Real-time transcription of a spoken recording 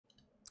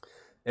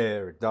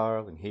Erik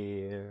Darling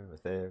here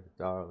with Erik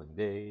Darling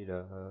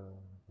data,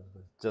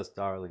 just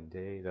Darling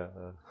data.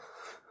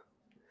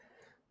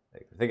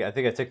 I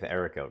think I took the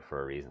Eric out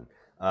for a reason.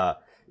 Uh,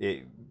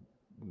 it,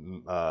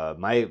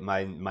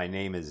 my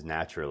name is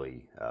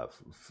naturally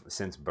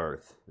since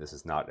birth. This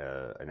is not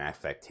an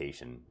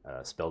affectation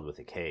spelled with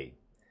a K,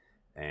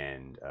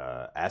 and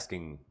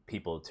asking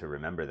people to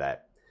remember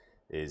that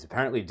is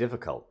apparently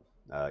difficult,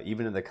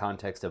 even in the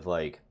context of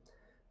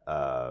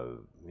uh,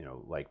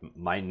 like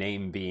my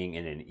name being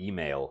in an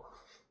email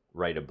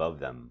right above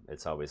them.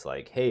 It's always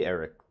like, "Hey,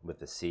 Eric," with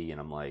the C,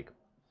 and I'm like,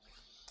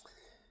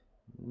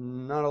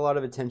 not a lot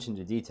of attention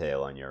to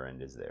detail on your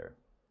end, is there?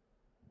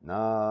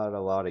 Not a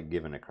lot of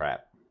giving a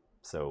crap.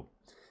 So,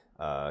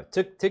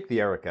 took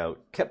the Eric out,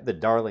 kept the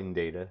Darling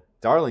data.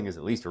 Darling is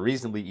at least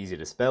reasonably easy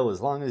to spell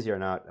as long as you're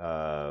not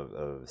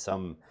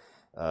some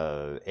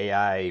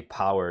AI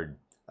powered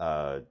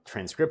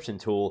transcription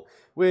tool,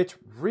 which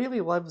really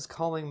loves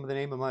calling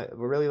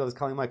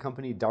my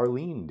company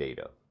Darlene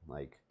Data,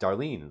 like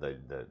Darlene,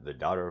 the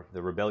daughter,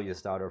 the rebellious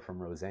daughter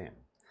from Roseanne,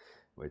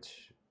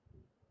 which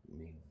I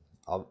mean,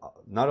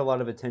 not a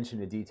lot of attention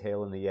to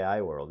detail in the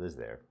AI world, is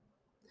there?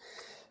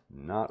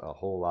 Not a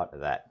whole lot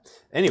of that.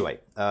 Anyway,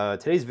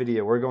 today's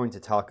video, we're going to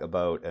talk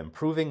about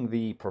improving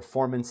the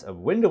performance of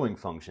windowing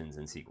functions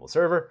in SQL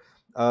Server,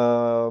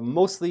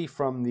 mostly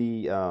from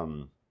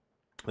the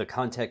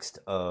context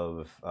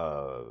of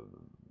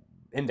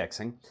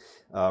indexing.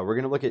 We're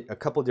going to look at a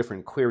couple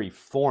different query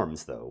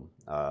forms, though.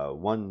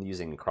 One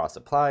using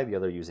cross-apply, the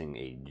other using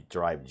a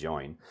derived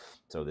join.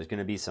 So there's going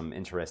to be some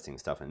interesting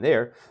stuff in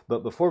there.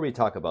 But before we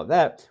talk about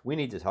that, we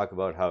need to talk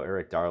about how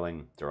Erik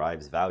Darling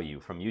derives value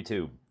from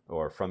YouTube,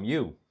 or from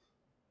you,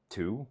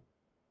 too.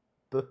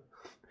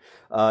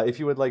 If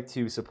you would like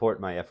to support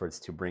my efforts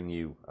to bring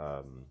you,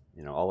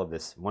 all of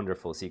this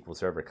wonderful SQL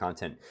Server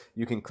content,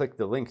 you can click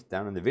the link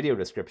down in the video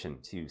description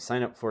to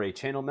sign up for a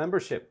channel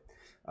membership.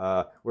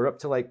 We're up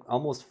to like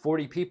almost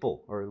 40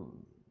 people, or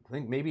I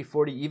think maybe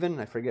 40 even.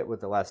 I forget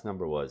what the last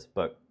number was,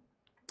 but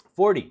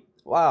 40.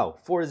 Wow,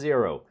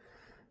 40.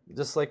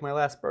 Just like my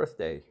last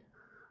birthday.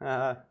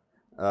 And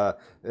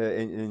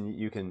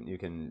you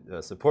can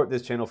support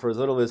this channel for as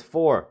little as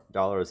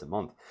 $4 a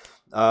month.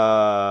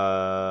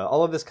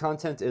 All of this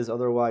content is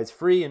otherwise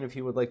free, and if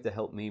you would like to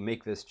help me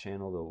make this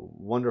channel the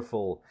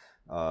wonderful,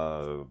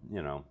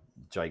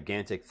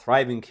 gigantic,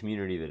 thriving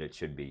community that it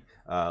should be,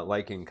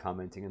 liking,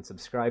 commenting, and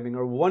subscribing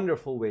are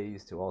wonderful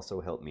ways to also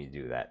help me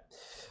do that.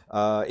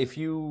 If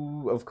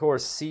you, of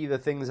course, see the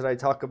things that I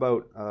talk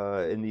about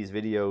in these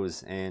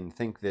videos and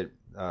think that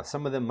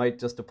some of them might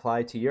just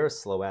apply to your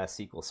slow-ass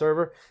SQL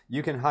Server,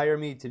 you can hire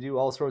me to do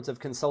all sorts of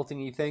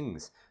consulting-y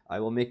things. I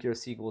will make your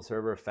SQL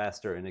Server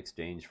faster in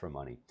exchange for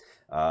money.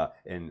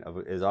 And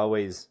as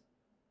always,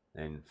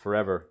 and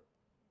forever,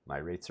 my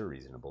rates are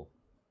reasonable.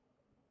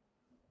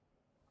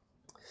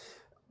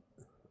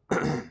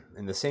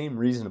 In the same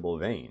reasonable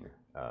vein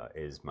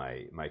is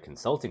my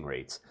consulting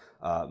rates.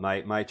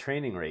 My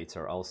training rates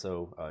are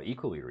also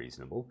equally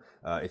reasonable.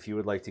 If you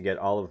would like to get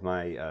all of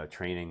my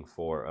training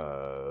for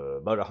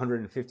about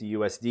 150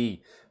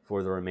 USD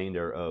for the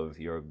remainder of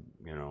your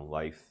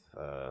life,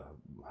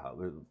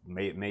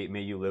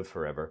 may you live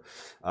forever.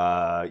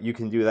 You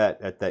can do that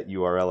at that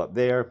URL up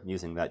there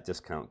using that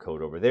discount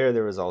code over there.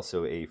 There is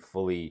also a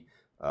fully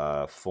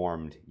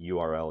formed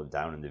URL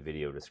down in the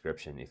video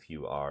description if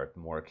you are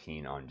more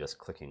keen on just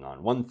clicking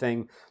on one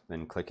thing,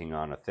 then clicking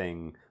on a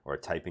thing, or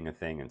typing a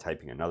thing and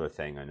typing another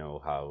thing. I know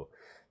how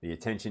the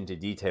attention to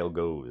detail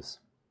goes.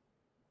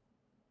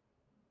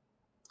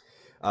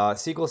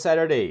 SQL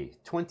Saturday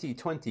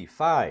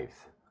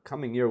 2025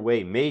 coming your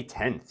way May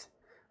 10th.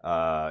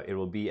 It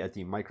will be at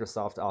the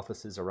Microsoft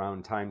offices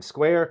around Times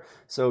Square.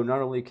 So not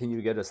only can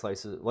you get a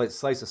slice of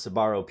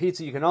Sbarro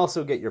pizza, you can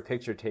also get your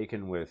picture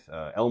taken with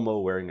Elmo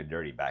wearing a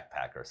dirty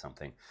backpack or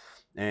something.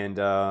 And,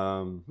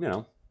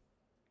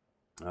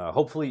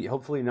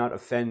 hopefully not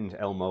offend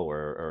Elmo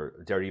or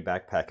Dirty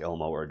Backpack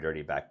Elmo or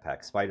Dirty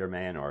Backpack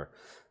Spider-Man or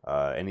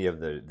any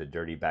of the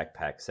Dirty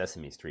Backpack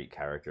Sesame Street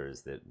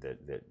characters that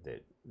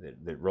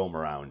roam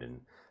around and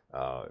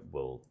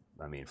will,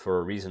 for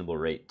a reasonable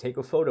rate, take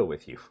a photo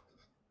with you.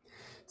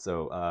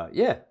 So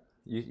yeah,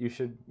 you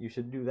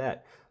should do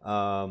that.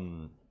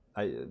 I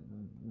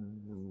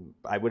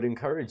would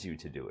encourage you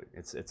to do it.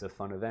 It's a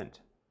fun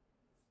event.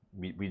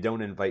 We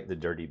don't invite the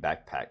Dirty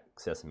Backpack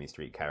Sesame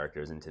Street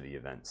characters into the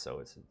event, so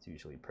it's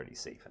usually pretty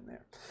safe in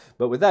there.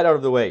 But with that out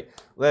of the way,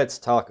 let's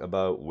talk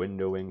about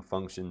windowing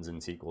functions in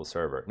SQL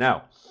Server.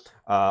 Now,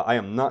 I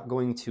am not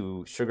going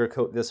to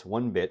sugarcoat this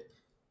one bit.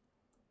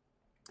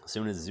 As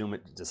soon as Zoom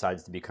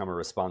decides to become a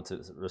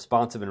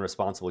responsive and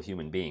responsible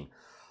human being,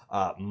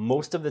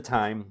 most of the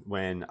time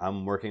when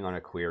I'm working on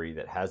a query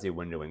that has a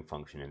windowing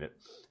function in it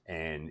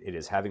and it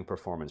is having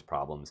performance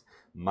problems,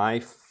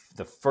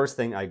 the first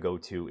thing I go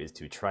to is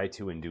to try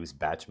to induce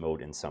batch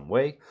mode in some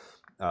way,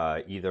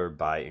 either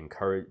by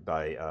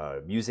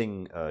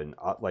using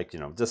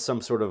just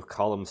some sort of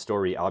column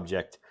story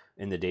object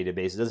in the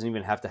database. It doesn't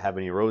even have to have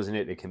any rows in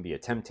it. It can be a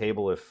temp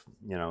table if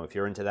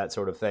you're into that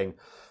sort of thing.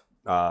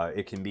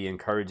 It can be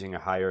encouraging a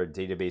higher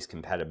database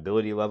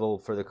compatibility level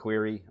for the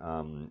query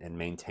and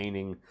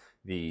maintaining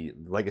the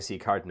legacy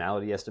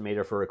cardinality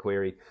estimator for a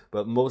query.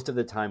 But most of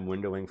the time,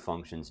 windowing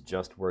functions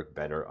just work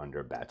better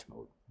under batch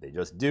mode. They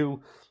just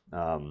do.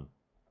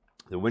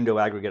 The window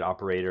aggregate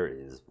operator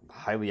is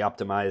highly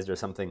optimized or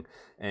something,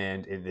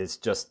 and it's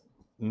just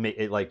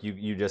like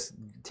you just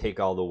take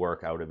all the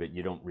work out of it.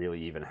 You don't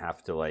really even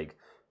have to, like,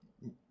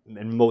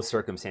 in most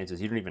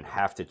circumstances, you don't even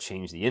have to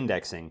change the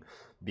indexing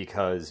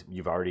because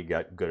you've already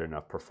got good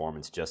enough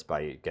performance just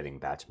by getting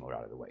batch mode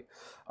out of the way,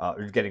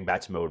 or getting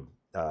batch mode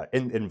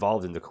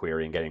involved in the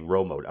query and getting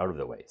row mode out of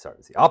the way. Sorry,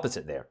 it's the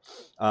opposite there.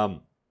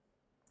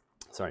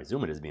 Sorry,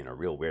 Zoom is being a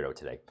real weirdo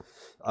today.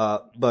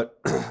 But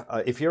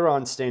if you're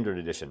on Standard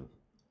Edition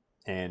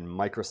and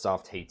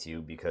Microsoft hates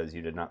you because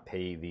you did not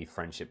pay the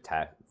friendship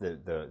tax,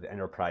 the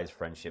enterprise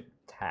friendship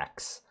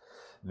tax,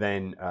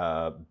 then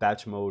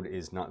batch mode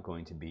is not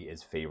going to be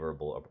as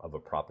favorable of a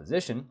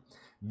proposition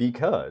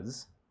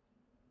because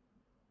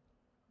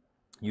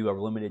you are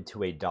limited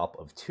to a DOP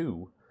of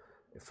 2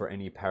 for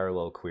any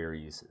parallel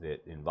queries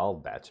that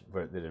involve batch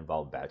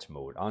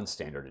mode on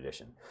Standard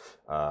Edition.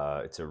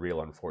 It's a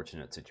real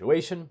unfortunate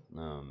situation.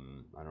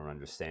 I don't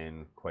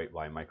understand quite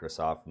why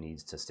Microsoft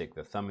needs to stick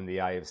the thumb in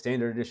the eye of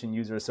Standard Edition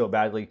users so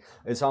badly.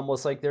 It's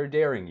almost like they're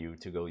daring you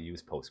to go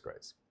use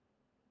Postgres.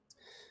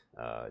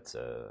 It's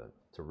a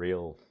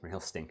real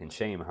stinking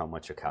shame how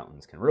much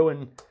accountants can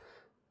ruin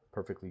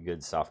perfectly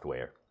good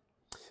software.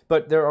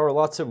 But there are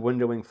lots of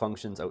windowing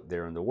functions out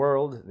there in the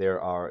world.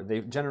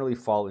 They generally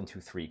fall into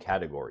 3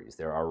 categories.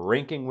 There are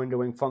ranking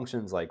windowing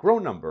functions like row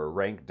number,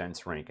 rank,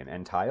 dense rank, and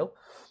entile.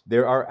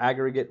 There are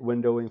aggregate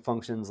windowing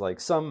functions like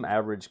sum,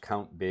 average,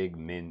 count, big,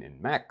 min, and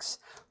max.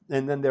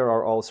 And then there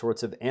are all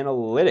sorts of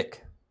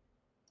analytic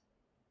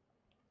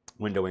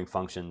windowing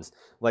functions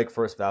like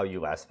first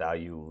value, last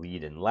value,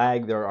 lead, and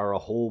lag. There are a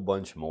whole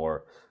bunch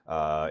more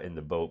in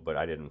the boat, but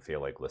I didn't feel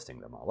like listing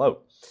them all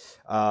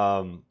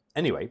out.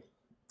 Anyway,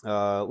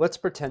 let's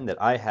pretend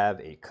that I have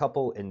a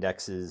couple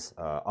indexes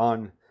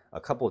on a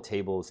couple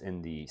tables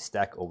in the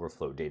Stack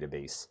Overflow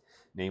database,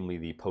 namely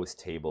the post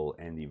table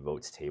and the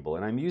votes table.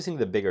 And I'm using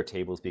the bigger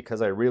tables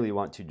because I really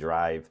want to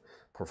drive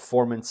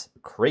performance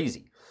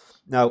crazy.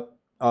 Now,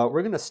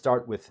 we're going to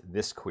start with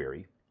this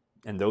query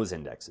and those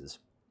indexes.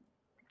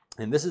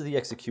 And this is the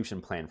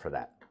execution plan for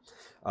that.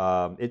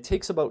 It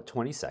takes about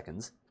 20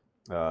 seconds,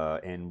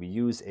 and we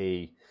use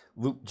a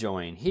loop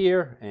join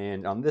here,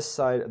 and on this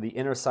side, the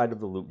inner side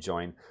of the loop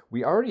join,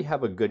 we already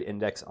have a good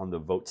index on the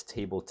votes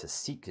table to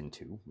seek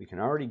into. We can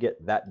already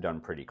get that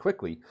done pretty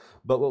quickly,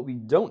 but what we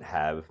don't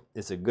have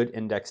is a good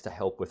index to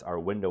help with our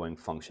windowing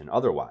function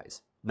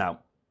otherwise.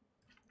 Now,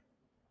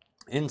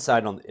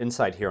 inside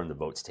here on the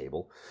votes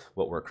table,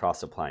 what we're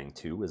cross-applying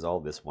to is all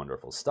this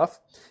wonderful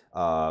stuff,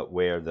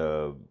 where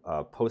the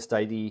post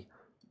ID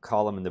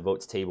column in the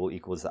votes table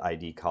equals the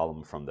ID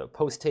column from the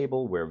post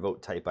table, where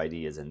vote type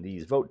ID is in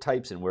these vote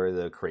types, and where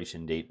the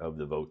creation date of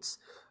the votes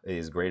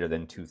is greater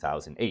than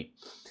 2008.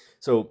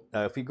 So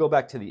if we go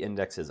back to the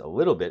indexes a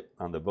little bit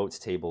on the votes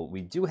table,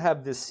 we do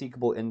have this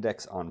seekable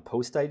index on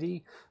post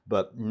ID,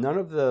 but none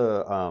of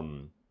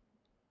the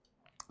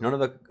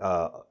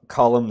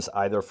columns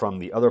either from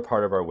the other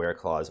part of our where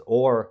clause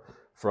or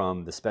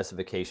from the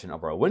specification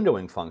of our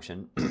windowing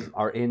function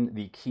are in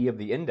the key of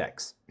the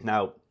index.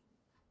 Now,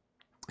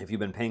 if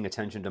you've been paying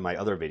attention to my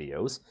other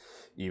videos,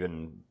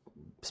 even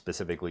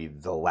specifically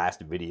the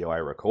last video I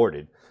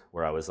recorded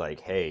where I was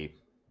like, hey,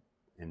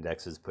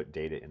 indexes put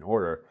data in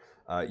order,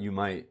 you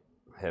might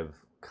have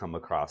come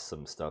across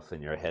some stuff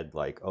in your head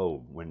like,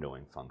 oh,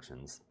 windowing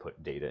functions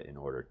put data in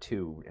order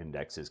too.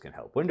 Indexes can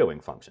help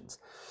windowing functions.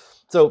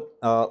 So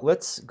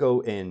let's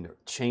go and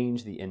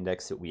change the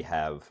index that we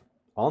have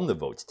on the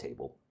votes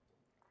table.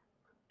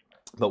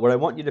 But what I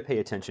want you to pay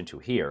attention to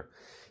here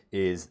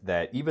is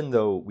that even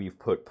though we've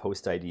put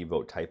post ID,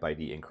 vote type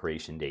ID, and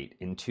creation date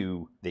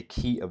into the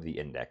key of the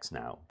index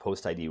now,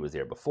 post ID was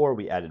there before,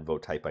 we added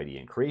vote type ID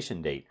and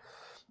creation date,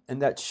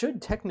 and that should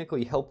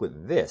technically help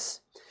with this.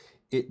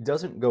 It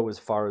doesn't go as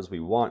far as we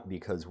want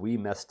because we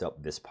messed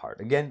up this part.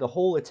 Again, the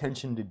whole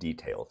attention to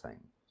detail thing.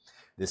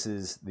 This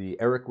is the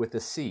Erik with a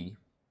C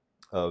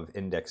of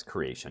index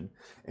creation,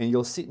 and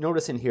you'll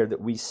notice in here that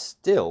we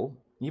still,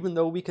 even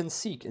though we can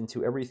seek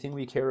into everything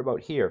we care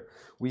about here,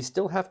 we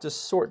still have to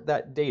sort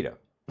that data.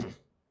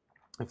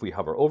 If we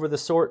hover over the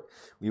sort,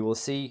 we will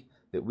see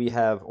that we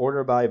have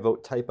order by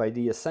vote type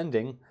ID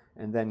ascending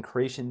and then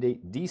creation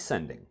date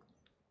descending.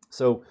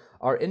 So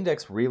our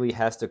index really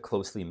has to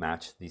closely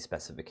match the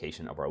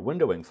specification of our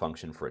windowing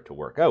function for it to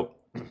work out.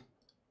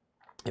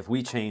 If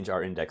we change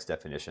our index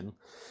definition,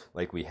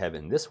 like we have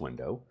in this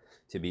window,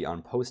 to be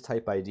on post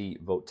type ID,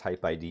 vote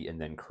type ID,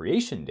 and then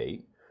creation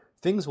date,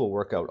 things will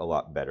work out a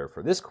lot better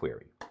for this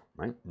query.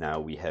 Right? Now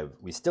we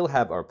still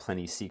have our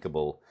plenty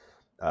seekable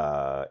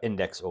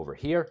index over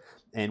here,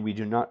 and we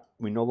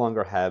no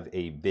longer have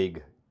a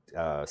big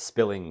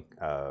spilling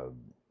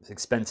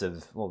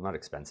expensive, well, not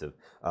expensive,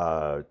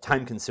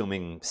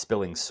 time-consuming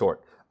spilling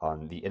sort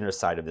on the inner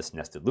side of this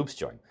nested loops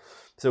join.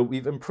 So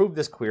we've improved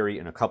this query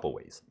in a couple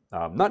ways.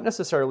 Not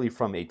necessarily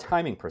from a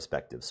timing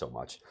perspective so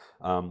much.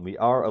 We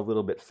are a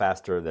little bit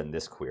faster than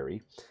this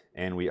query,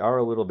 and we are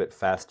a little bit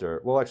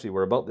faster. Well, actually,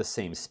 we're about the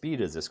same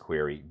speed as this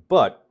query,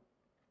 but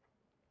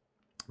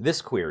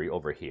this query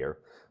over here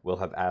will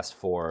have asked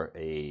for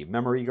a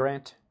memory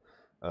grant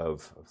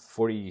of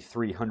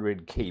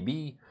 4,300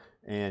 KB,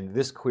 and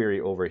this query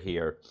over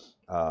here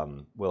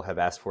will have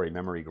asked for a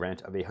memory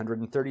grant of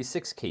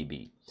 136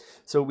 KB.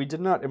 So we did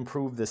not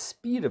improve the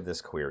speed of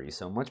this query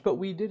so much, but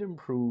we did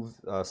improve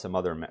some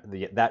other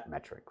that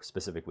metric,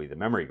 specifically the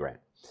memory grant.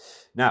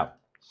 Now,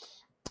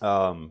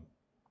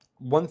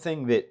 one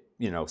thing that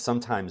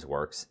sometimes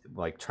works,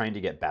 like trying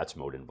to get batch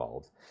mode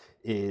involved,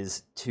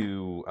 is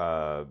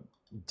to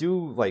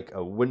do like a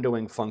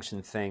windowing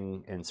function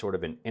thing in sort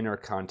of an inner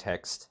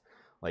context,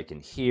 like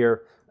in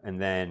here,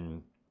 and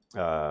then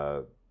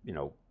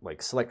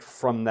like select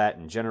from that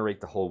and generate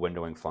the whole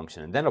windowing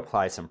function, and then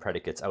apply some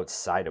predicates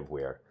outside of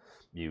where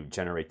you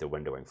generate the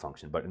windowing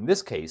function. But in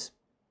this case,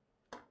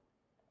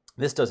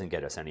 this doesn't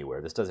get us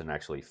anywhere. This doesn't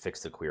actually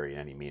fix the query in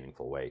any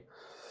meaningful way.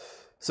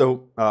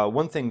 So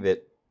one thing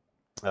that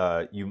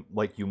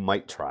you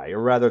might try,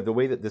 or rather the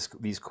way that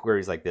these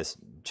queries like this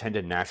tend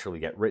to naturally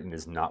get written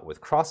is not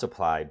with cross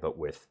apply, but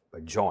with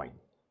a join,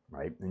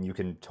 right? And you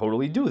can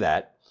totally do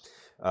that,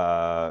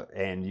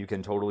 and you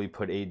can totally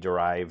put a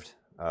derived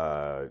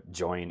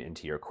join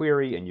into your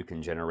query, and you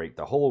can generate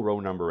the whole row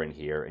number in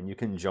here, and you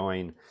can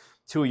join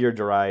to your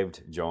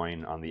derived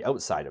join on the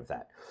outside of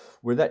that.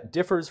 Where that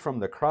differs from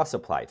the cross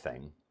apply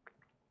thing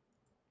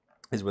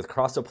is with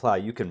cross apply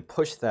you can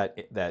push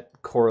that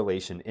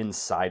correlation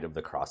inside of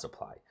the cross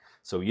apply.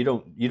 So you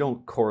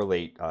don't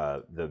correlate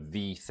the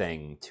v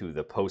thing to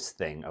the post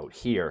thing out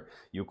here.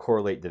 You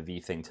correlate the v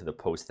thing to the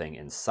post thing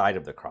inside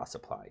of the cross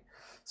apply.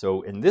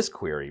 So in this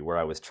query, where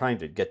I was trying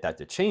to get that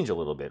to change a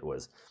little bit,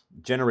 was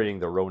generating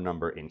the row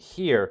number in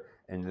here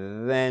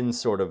and then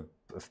sort of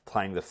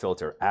applying the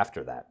filter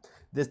after that.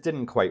 This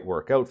didn't quite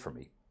work out for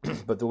me.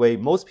 But the way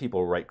most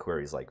people write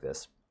queries like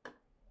this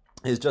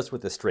is just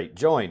with a straight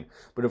join.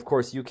 But of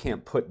course, you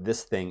can't put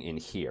this thing in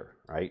here,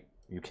 right?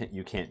 You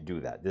can't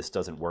do that. This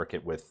doesn't work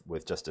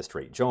with just a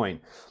straight join.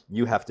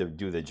 You have to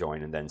do the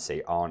join and then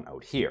say on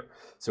out here.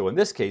 So in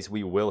this case,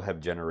 we will have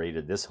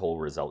generated this whole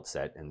result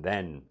set, and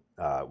then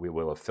we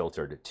will have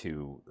filtered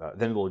to,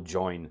 then we'll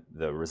join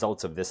the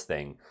results of this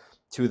thing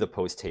to the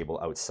post table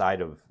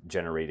outside of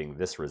generating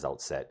this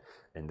result set,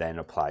 and then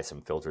apply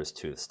some filters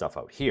to the stuff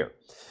out here.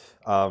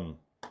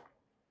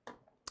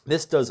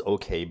 This does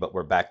okay, but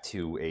we're back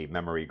to a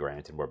memory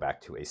grant and we're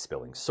back to a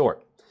spilling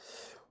sort.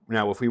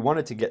 Now, if we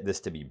wanted to get this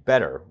to be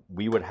better,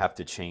 we would have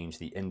to change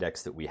the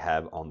index that we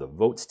have on the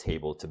votes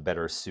table to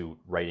better suit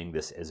writing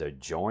this as a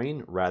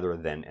join rather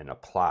than an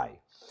apply.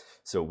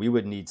 So we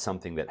would need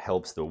something that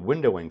helps the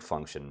windowing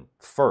function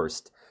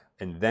first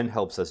and then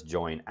helps us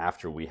join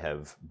after we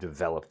have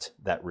developed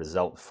that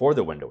result for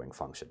the windowing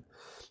function.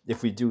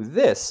 If we do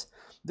this,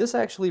 this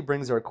actually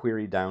brings our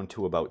query down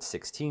to about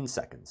 16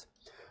 seconds.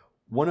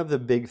 One of the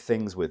big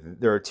things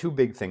there are two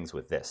big things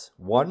with this.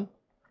 One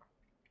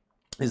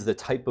is the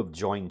type of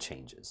join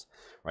changes,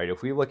 right?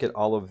 If we look at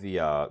all of the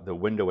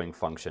windowing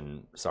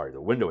function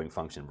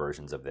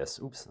versions of this,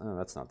 oops,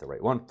 that's not the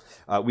right one.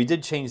 We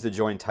did change the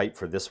join type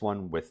for this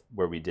one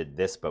where we did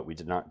this, but we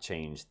did not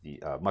change the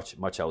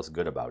much else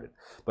good about it.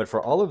 But for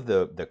all of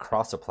the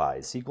cross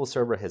applies, SQL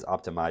Server has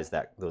optimized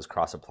those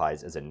cross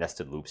applies as a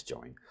nested loops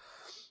join.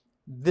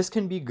 This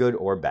can be good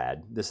or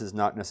bad. This is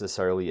not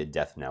necessarily a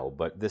death knell,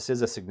 but this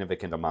is a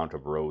significant amount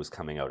of rows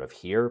coming out of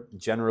here.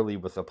 Generally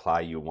with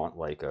apply, you want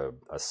like a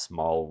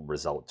small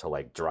result to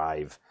like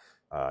drive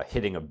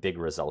hitting a big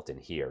result in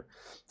here.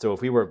 So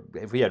if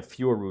we had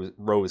fewer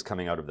rows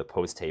coming out of the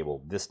post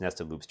table, this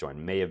nested loops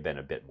join may have been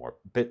a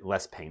bit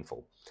less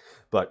painful.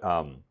 But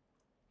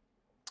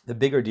the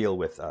bigger deal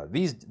with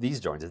these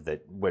joins is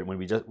that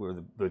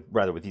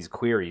with these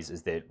queries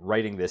is that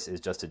writing this is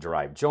just a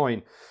derived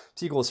join.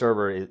 SQL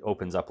Server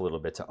opens up a little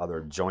bit to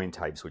other join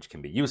types which can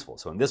be useful.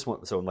 So in this one,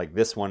 like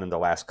this one and the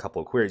last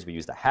couple of queries, we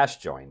used a hash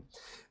join,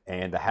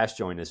 and the hash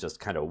join is just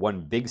kind of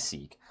one big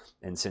seek.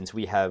 And since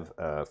we have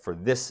for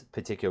this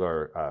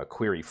particular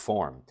query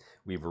form,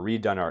 we've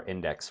redone our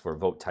index for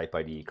vote type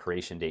ID,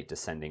 creation date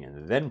descending,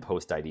 and then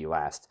post ID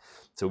last,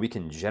 so we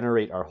can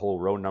generate our whole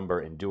row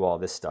number and do all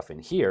this stuff in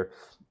here.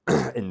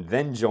 And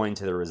then join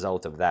to the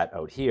result of that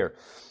out here.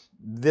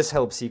 This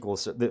helps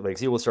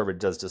SQL Server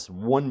does just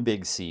one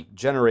big seek,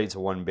 generates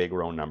one big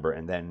row number,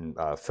 and then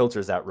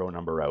filters that row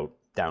number out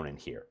down in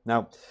here.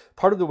 Now,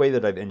 part of the way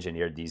that I've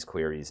engineered these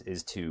queries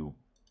is to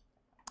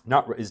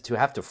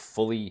have to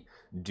fully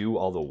do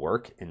all the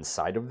work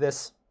inside of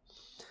this,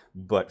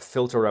 but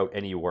filter out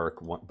any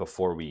work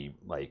before we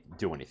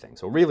do anything.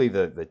 So really,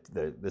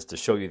 this to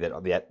show you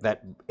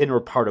that inner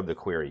part of the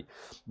query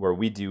where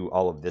we do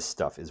all of this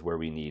stuff is where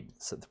we need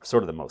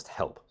sort of the most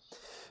help.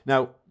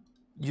 Now,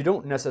 you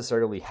don't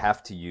necessarily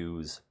have to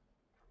use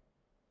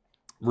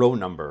row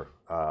number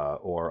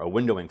or a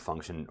windowing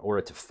function in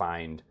order to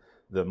find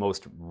the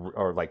most,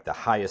 or like the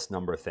highest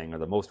number thing, or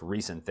the most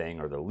recent thing,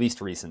 or the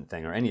least recent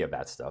thing, or any of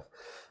that stuff.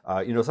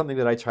 You know, something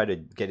that I try to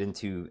get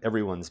into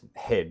everyone's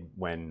head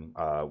when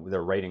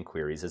they're writing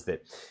queries is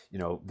that, you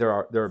know,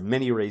 there are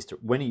many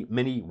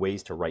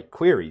ways to write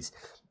queries.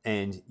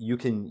 And you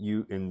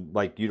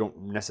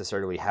don't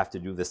necessarily have to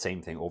do the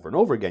same thing over and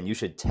over again. You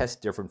should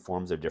test different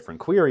forms of different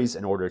queries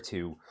in order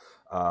to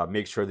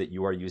make sure that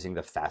you are using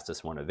the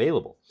fastest one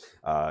available.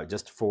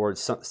 Just for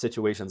some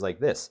situations like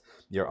this,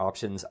 your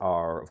options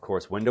are, of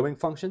course, windowing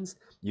functions.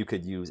 You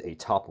could use a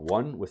top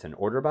one with an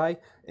order by,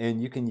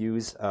 and you can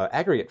use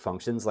aggregate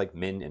functions like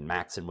min and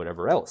max and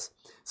whatever else.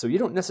 So you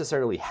don't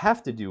necessarily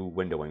have to do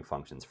windowing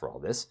functions for all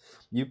this.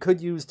 You could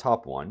use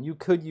top one, you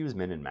could use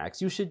min and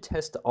max. You should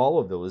test all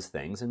of those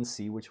things and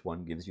see which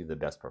one gives you the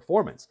best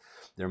performance.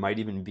 There might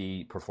even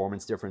be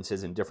performance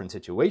differences in different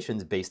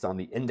situations based on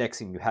the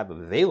indexing you have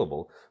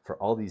available for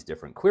all these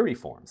different query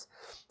forms.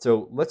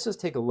 So let's just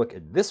take a look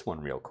at this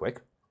one real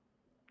quick,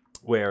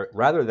 where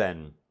rather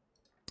than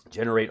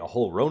generate a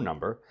whole row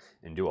number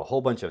and do a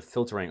whole bunch of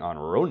filtering on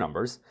row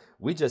numbers,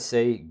 we just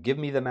say, give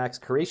me the max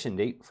creation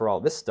date for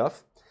all this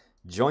stuff,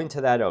 join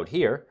to that out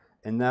here,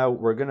 and now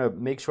we're going to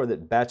make sure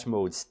that batch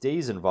mode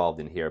stays involved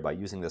in here by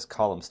using this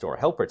column store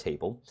helper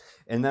table.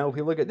 And now if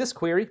we look at this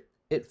query,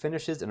 it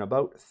finishes in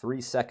about 3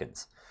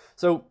 seconds.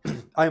 So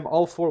I'm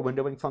all for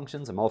windowing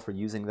functions. I'm all for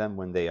using them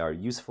when they are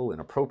useful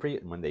and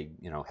appropriate and when they,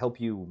 you know,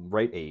 help you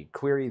write a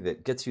query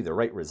that gets you the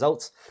right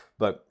results.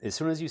 But as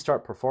soon as you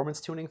start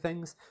performance tuning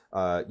things,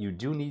 you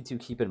do need to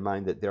keep in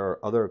mind that there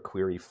are other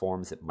query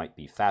forms that might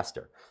be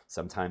faster.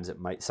 Sometimes it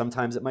might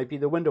be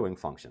the windowing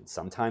function.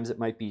 Sometimes it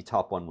might be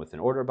top one with an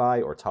order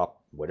by, or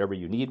top whatever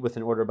you need with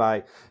an order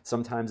by.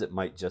 Sometimes it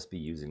might just be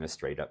using a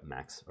straight up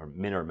max or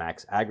min or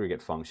max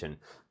aggregate function,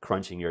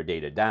 crunching your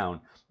data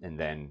down and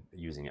then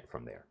using it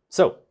from there.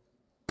 So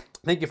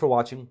thank you for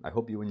watching. I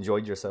hope you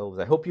enjoyed yourselves.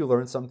 I hope you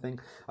learned something.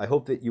 I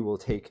hope that you will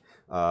take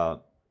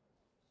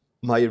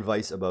my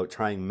advice about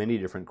trying many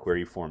different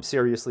query forms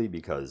seriously,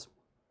 because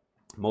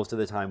most of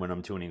the time when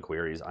I'm tuning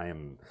queries, I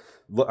am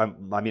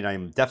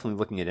definitely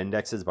looking at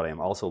indexes, but I am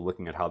also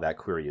looking at how that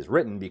query is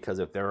written, because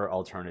if there are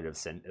alternative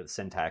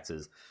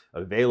syntaxes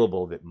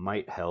available that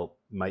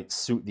might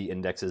suit the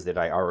indexes that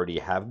I already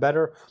have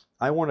better,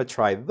 I want to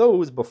try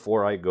those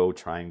before I go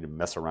trying to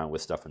mess around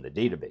with stuff in the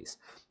database.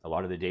 A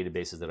lot of the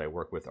databases that I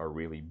work with are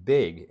really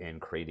big, and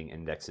creating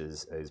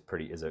indexes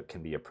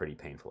can be a pretty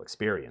painful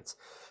experience.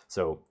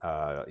 So,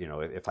 you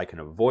know, if I can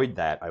avoid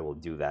that, I will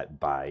do that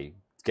by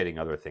getting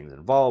other things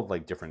involved,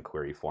 like different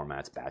query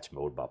formats, batch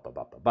mode, blah, blah,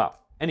 blah, blah, blah.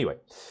 Anyway,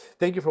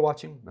 thank you for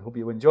watching. I hope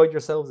you enjoyed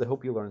yourselves. I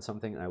hope you learned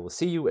something. And I will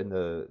see you in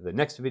the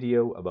next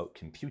video about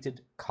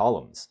computed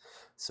columns.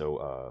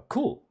 So,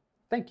 cool.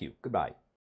 Thank you. Goodbye.